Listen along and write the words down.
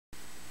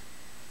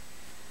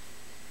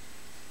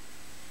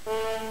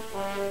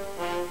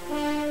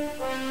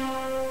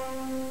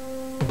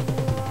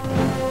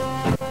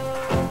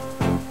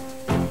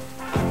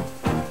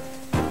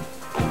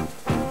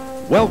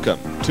Welcome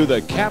to the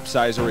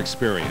Capsizer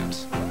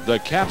experience. The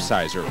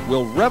Capsizer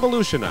will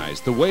revolutionize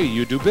the way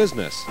you do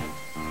business.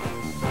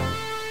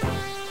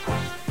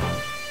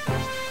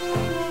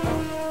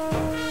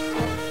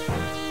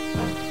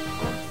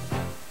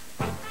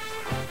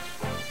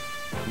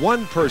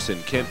 One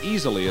person can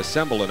easily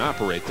assemble and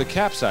operate the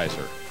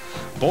Capsizer.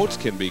 Boats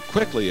can be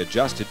quickly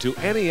adjusted to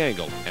any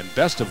angle, and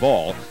best of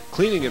all,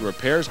 cleaning and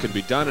repairs can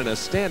be done in a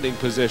standing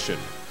position.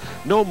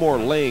 No more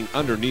laying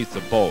underneath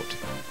the boat.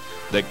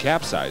 The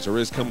Capsizer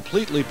is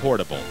completely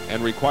portable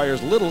and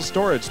requires little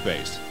storage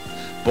space.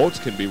 Boats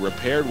can be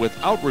repaired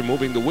without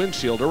removing the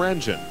windshield or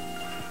engine.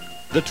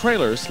 The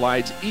trailer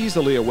slides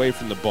easily away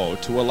from the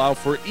boat to allow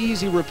for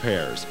easy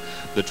repairs.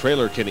 The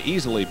trailer can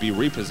easily be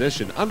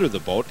repositioned under the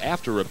boat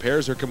after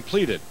repairs are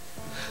completed.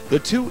 The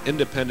two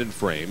independent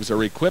frames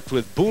are equipped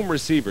with boom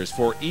receivers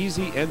for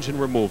easy engine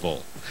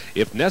removal,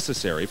 if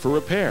necessary for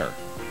repair.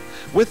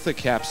 With the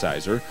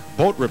Capsizer,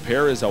 boat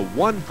repair is a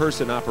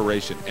one-person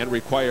operation and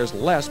requires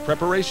less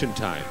preparation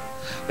time.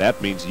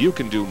 That means you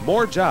can do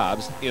more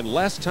jobs in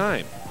less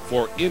time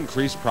for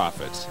increased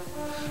profits.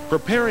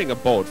 Preparing a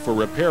boat for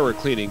repair or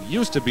cleaning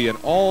used to be an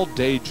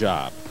all-day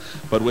job,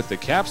 but with the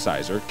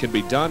Capsizer can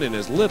be done in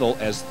as little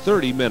as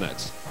 30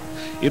 minutes.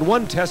 In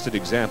one tested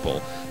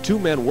example, two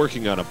men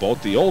working on a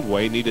boat the old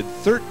way needed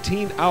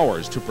 13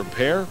 hours to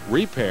prepare,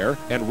 repair,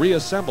 and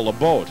reassemble a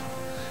boat.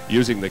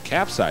 Using the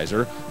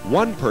Capsizer,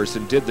 one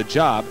person did the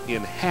job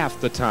in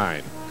half the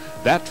time.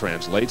 That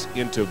translates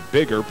into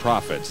bigger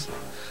profits.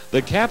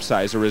 The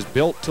Capsizer is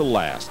built to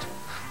last.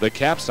 The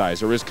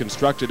Capsizer is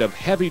constructed of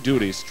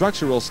heavy-duty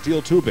structural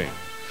steel tubing.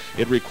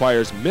 It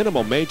requires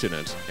minimal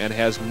maintenance and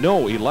has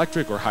no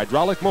electric or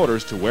hydraulic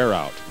motors to wear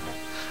out.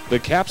 The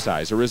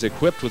Capsizer is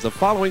equipped with the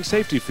following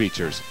safety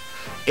features: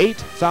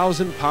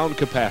 8,000-pound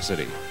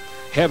capacity,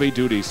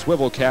 heavy-duty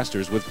swivel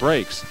casters with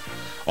brakes,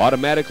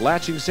 automatic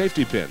latching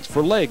safety pins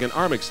for leg and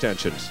arm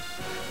extensions,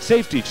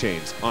 safety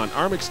chains on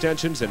arm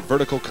extensions and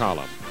vertical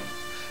column,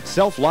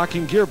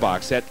 self-locking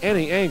gearbox at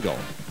any angle.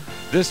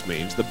 This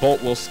means the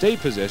boat will stay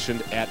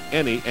positioned at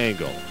any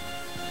angle.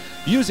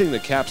 Using the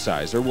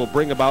Capsizer will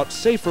bring about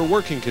safer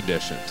working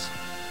conditions.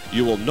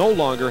 You will no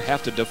longer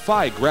have to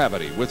defy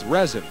gravity with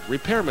resin,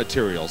 repair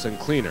materials, and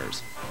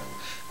cleaners.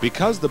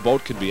 Because the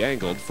boat can be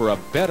angled for a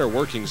better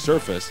working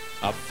surface,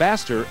 a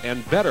faster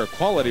and better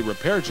quality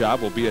repair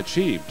job will be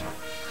achieved.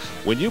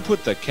 When you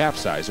put the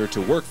Capsizer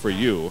to work for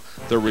you,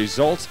 the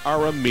results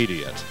are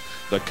immediate.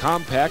 The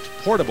compact,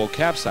 portable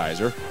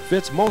Capsizer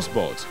fits most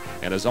boats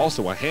and is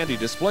also a handy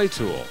display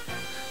tool.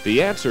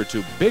 The answer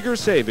to bigger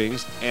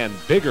savings and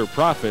bigger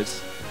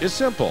profits is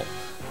simple: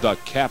 the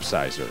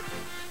Capsizer.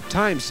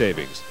 Time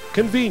savings,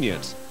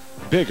 convenience,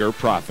 bigger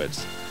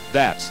profits.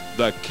 That's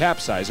the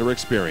Capsizer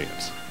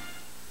experience.